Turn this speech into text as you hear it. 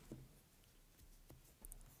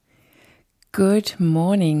Good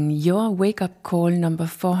morning. Your wake-up call number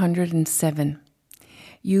 407.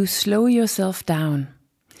 You slow yourself down,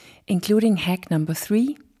 including hack number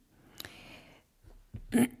 3.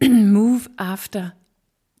 Move after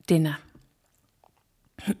dinner.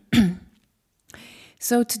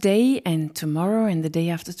 So today and tomorrow and the day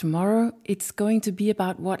after tomorrow, it's going to be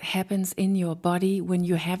about what happens in your body when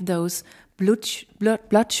you have those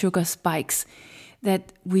blood sugar spikes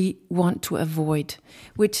that we want to avoid,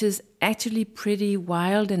 which is actually pretty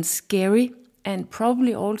wild and scary, and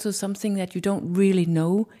probably also something that you don't really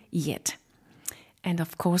know yet. And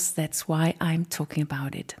of course, that's why I'm talking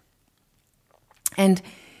about it. And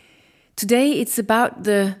today it's about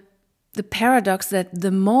the paradox that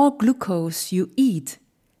the more glucose you eat,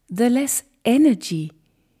 the less energy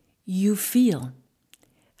you feel.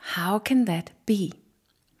 How can that be?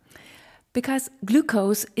 Because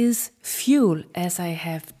glucose is fuel, as I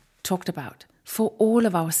have talked about, for all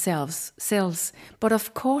of our cells. But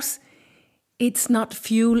of course, it's not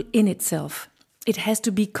fuel in itself. It has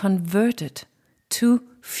to be converted to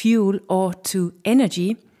fuel or to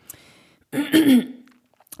energy,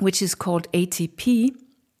 which is called ATP.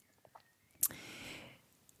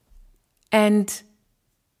 And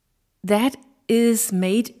that is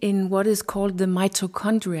made in what is called the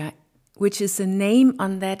mitochondria, which is a name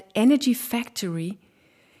on that energy factory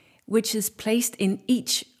which is placed in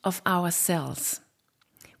each of our cells.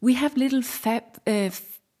 We have little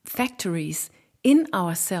factories in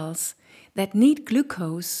our cells that need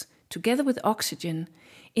glucose together with oxygen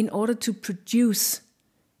in order to produce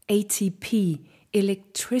ATP,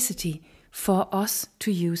 electricity, for us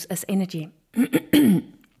to use as energy.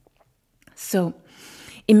 So,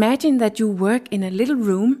 imagine that you work in a little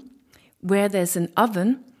room where there's an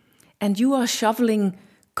oven and you are shoveling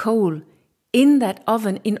coal in that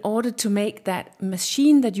oven in order to make that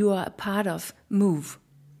machine that you are a part of move.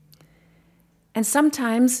 And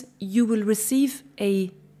sometimes you will receive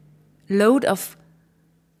a load of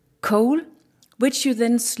coal, which you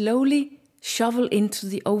then slowly shovel into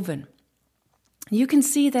the oven. You can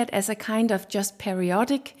see that as a kind of just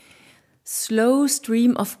periodic, slow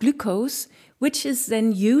stream of glucose, which is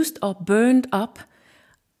then used or burned up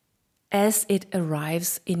as it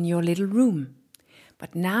arrives in your little room.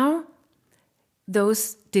 But now,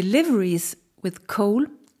 those deliveries with coal,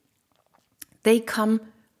 they come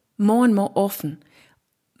more and more often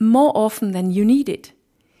than you need it.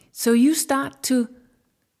 So you start to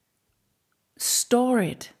store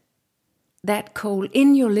it, that coal,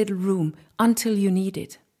 in your little room until you need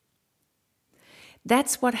it.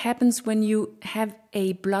 That's what happens when you have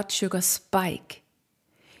a blood sugar spike.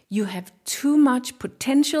 You have too much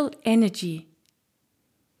potential energy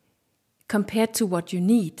compared to what you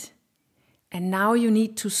need. And now you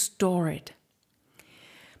need to store it.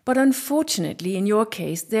 But unfortunately, in your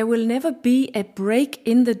case, there will never be a break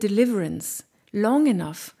in the deliverance long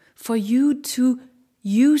enough for you to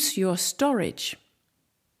use your storage.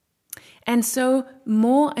 And so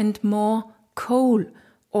more and more coal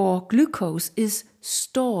or glucose is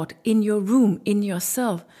stored in your room, in your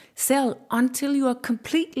cell, until you are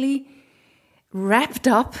completely wrapped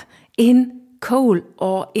up in coal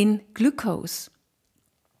or in glucose.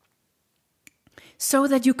 So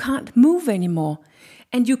that you can't move anymore,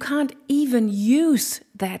 and you can't even use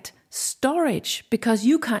that storage because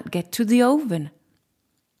you can't get to the oven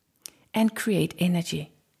and create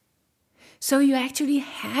energy. So you actually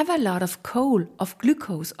have a lot of coal, of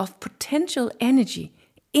glucose, of potential energy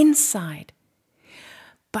inside.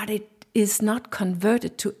 But it is not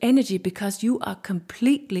converted to energy because you are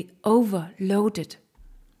completely overloaded.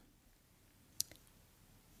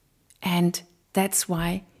 And that's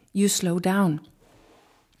why you slow down.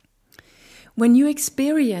 When you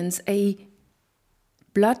experience a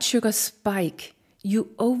blood sugar spike, you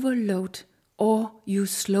overload or you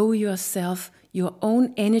slow yourself, your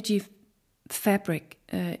own energy factory,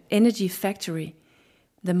 the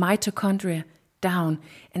mitochondria, down.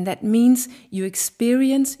 And that means you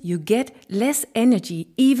get less energy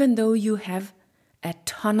even though you have a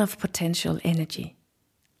ton of potential energy.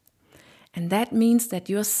 And that means that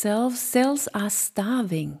your cells are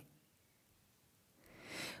starving.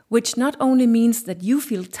 Which not only means that you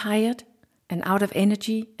feel tired and out of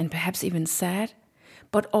energy and perhaps even sad,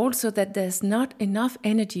 but also that there's not enough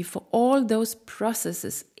energy for all those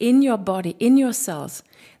processes in your body, in your cells,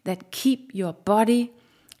 that keep your body,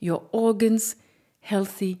 your organs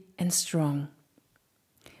healthy and strong.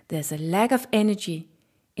 There's a lack of energy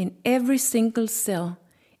in every single cell,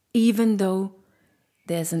 even though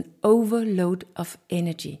there's an overload of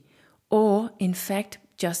energy. Or, in fact,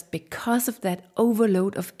 just because of that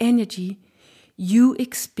overload of energy, you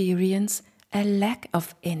experience a lack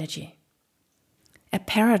of energy. a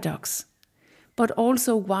paradox, but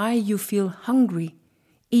also why you feel hungry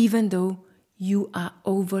even though you are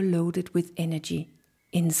overloaded with energy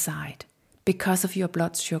inside because of your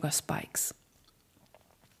blood sugar spikes.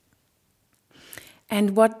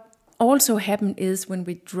 And what also happens is when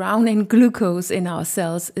we drown in glucose in our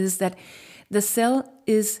cells is that the cell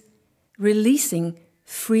is releasing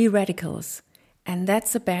free radicals. And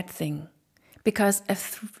that's a bad thing because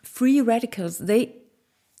free radicals, they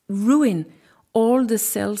ruin all the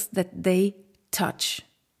cells that they touch.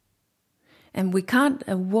 And we can't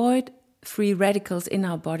avoid free radicals in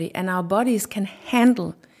our body, and our bodies can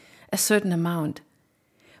handle a certain amount,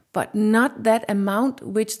 but not that amount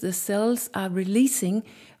which the cells are releasing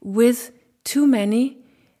with too many,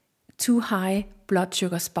 too high blood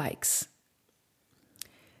sugar spikes.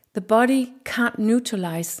 The body can't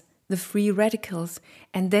neutralize the free radicals,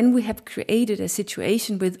 and then we have created a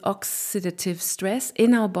situation with oxidative stress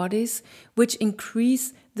in our bodies, which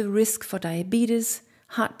increase the risk for diabetes,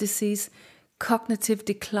 heart disease, cognitive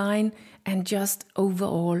decline, and just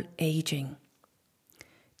overall aging.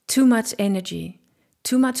 Too much energy,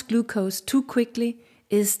 too much glucose too quickly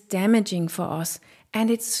is damaging for us,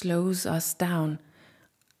 and it slows us down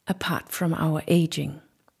apart from our aging,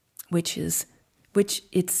 which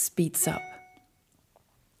it speeds up.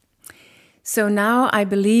 So now I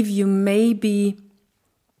believe you may be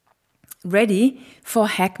ready for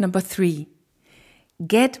hack number 3.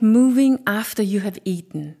 Get moving after you have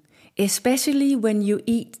eaten, especially when you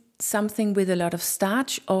eat something with a lot of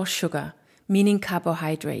starch or sugar, meaning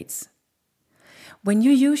carbohydrates. When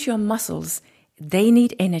you use your muscles, they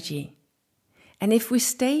need energy. And if we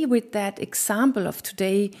stay with that example of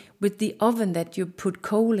today with the oven that you put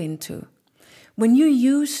coal into, when you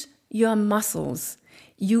use your muscles,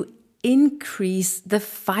 you increase the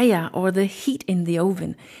fire or the heat in the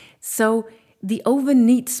oven. So the oven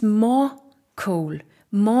needs more coal,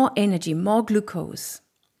 more energy, more glucose.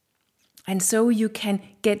 And so you can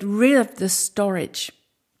get rid of the storage.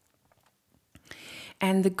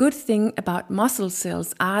 And the good thing about muscle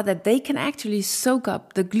cells are that they can actually soak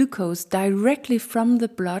up the glucose directly from the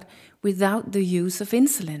blood without the use of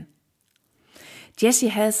insulin. Jessie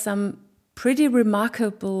has some pretty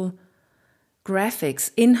remarkable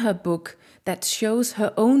graphics in her book that shows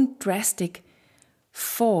her own drastic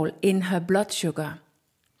fall in her blood sugar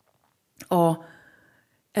or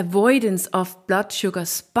avoidance of blood sugar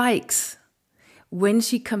spikes when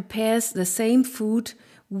she compares the same food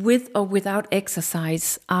with or without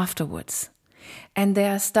exercise afterwards. And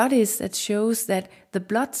there are studies that shows that the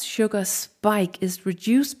blood sugar spike is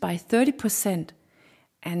reduced by 30%,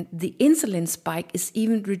 and the insulin spike is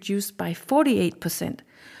even reduced by 48%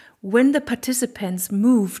 when the participants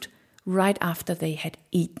moved right after they had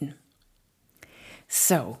eaten.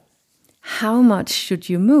 So, how much should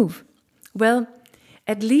you move? Well,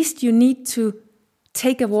 at least you need to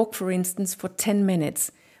take a walk, for instance, for 10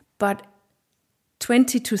 minutes, but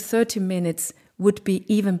 20 to 30 minutes would be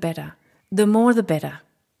even better. The more the better.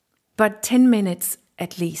 But 10 minutes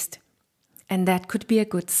at least. And that could be a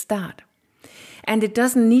good start. And it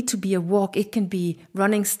doesn't need to be a walk. It can be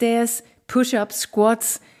running stairs, push-ups,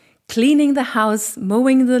 squats, cleaning the house,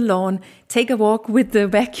 mowing the lawn, take a walk with the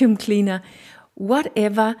vacuum cleaner,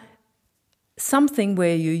 whatever, something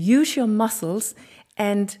where you use your muscles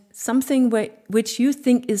and something which you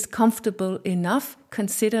think is comfortable enough.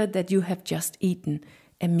 Consider that you have just eaten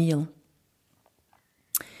a meal.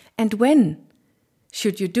 And when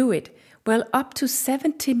should you do it? Well, up to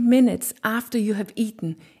 70 minutes after you have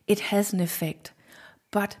eaten, it has an effect.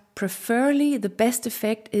 But preferably the best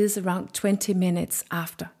effect is around 20 minutes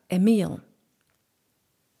after a meal.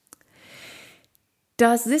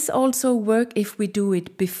 Does this also work if we do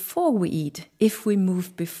it before we eat, if we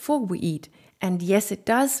move before we eat? And yes, it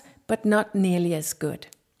does, but not nearly as good.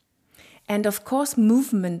 And of course,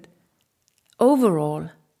 movement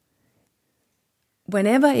overall,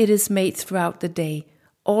 whenever it is made throughout the day,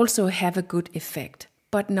 also have a good effect,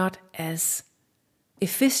 but not as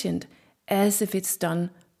efficient as if it's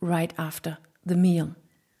done right after the meal.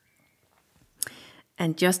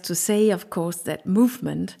 And just to say, of course, that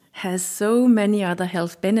movement has so many other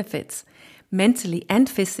health benefits, mentally and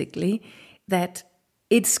physically, that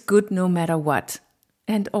it's good no matter what.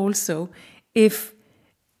 And also, if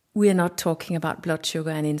we are not talking about blood sugar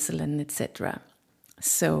and insulin, etc.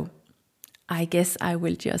 So, I guess I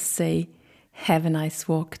will just say, have a nice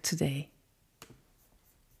walk today.